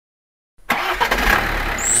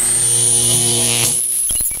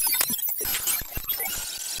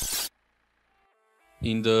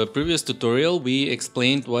In the previous tutorial, we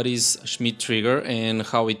explained what is Schmitt Trigger and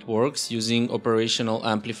how it works using operational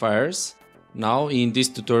amplifiers. Now, in this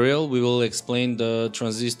tutorial, we will explain the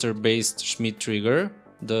transistor-based Schmitt Trigger.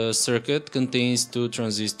 The circuit contains 2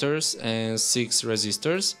 transistors and 6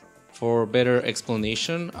 resistors. For better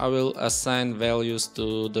explanation, I will assign values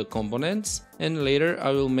to the components, and later I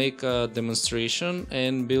will make a demonstration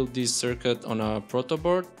and build this circuit on a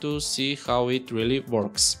protoboard to see how it really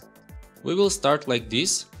works. We will start like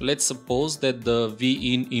this. Let's suppose that the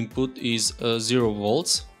V-in input is 0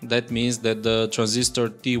 volts. That means that the transistor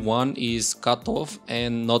T1 is cut off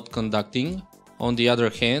and not conducting. On the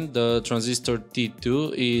other hand, the transistor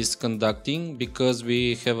T2 is conducting because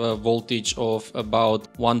we have a voltage of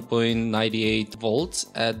about 1.98 volts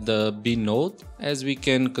at the B node, as we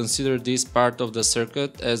can consider this part of the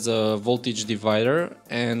circuit as a voltage divider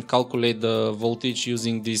and calculate the voltage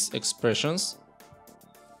using these expressions.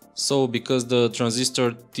 So, because the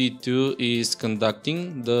transistor T2 is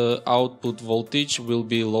conducting, the output voltage will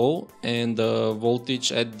be low and the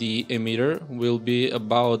voltage at the emitter will be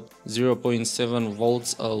about 0.7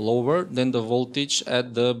 volts lower than the voltage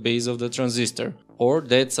at the base of the transistor, or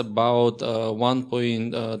that's about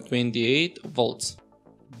 1.28 volts.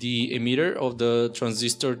 The emitter of the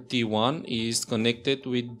transistor T1 is connected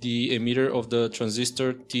with the emitter of the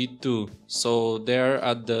transistor T2, so they are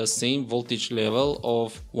at the same voltage level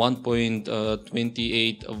of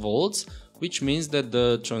 1.28 volts, which means that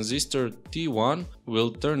the transistor T1 will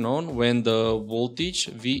turn on when the voltage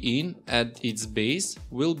V-in at its base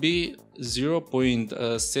will be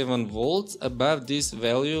 0.7 volts above this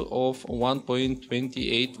value of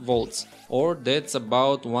 1.28 volts, or that's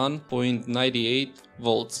about 1.98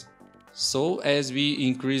 volts. So as we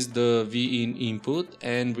increase the V-in input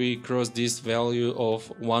and we cross this value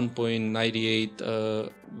of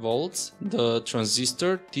 1.98 volts, the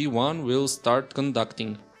transistor T1 will start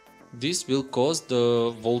conducting. This will cause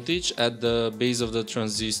the voltage at the base of the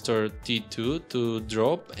transistor T2 to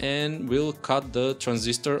drop and will cut the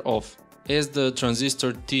transistor off. As the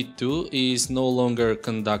transistor T2 is no longer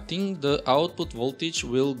conducting, the output voltage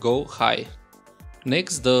will go high.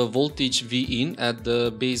 Next, the voltage V-in at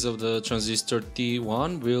the base of the transistor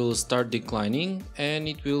T1 will start declining and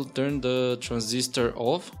it will turn the transistor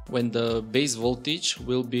off when the base voltage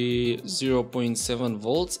will be 0.7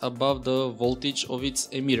 volts above the voltage of its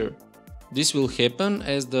emitter. This will happen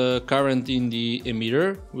as the current in the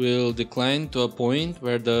emitter will decline to a point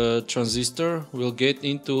where the transistor will get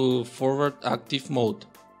into forward active mode.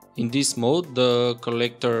 In this mode, the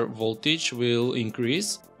collector voltage will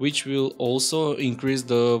increase, which will also increase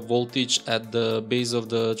the voltage at the base of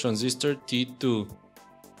the transistor T2.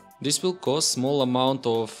 This will cause small amount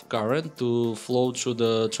of current to flow through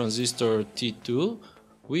the transistor T2,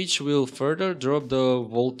 which will further drop the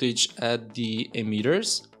voltage at the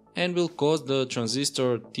emitters and will cause the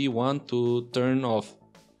transistor T1 to turn off.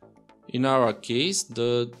 In our case,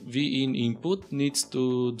 the V-in input needs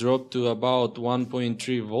to drop to about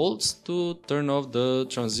 1.3 volts to turn off the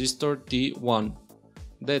transistor T1.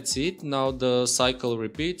 That's it, now the cycle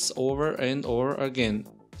repeats over and over again.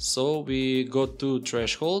 So we got 2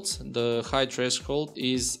 thresholds. The high threshold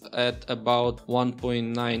is at about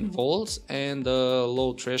 1.9 volts and the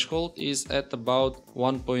low threshold is at about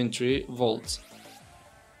 1.3 volts.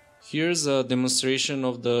 Here's a demonstration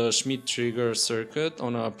of the Schmitt Trigger circuit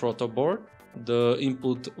on a protoboard. The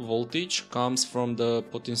input voltage comes from the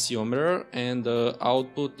potentiometer and the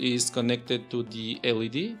output is connected to the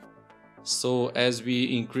LED. So as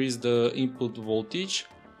we increase the input voltage,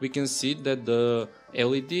 we can see that the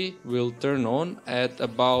LED will turn on at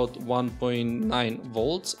about 1.9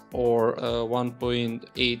 volts or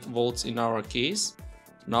 1.8 volts in our case.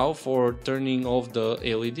 Now, for turning off the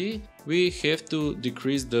LED, we have to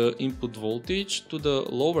decrease the input voltage to the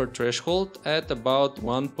lower threshold at about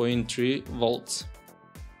 1.3 volts.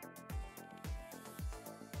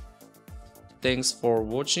 Thanks for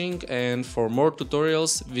watching, and for more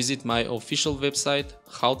tutorials visit my official website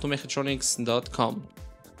howtomechatronics.com.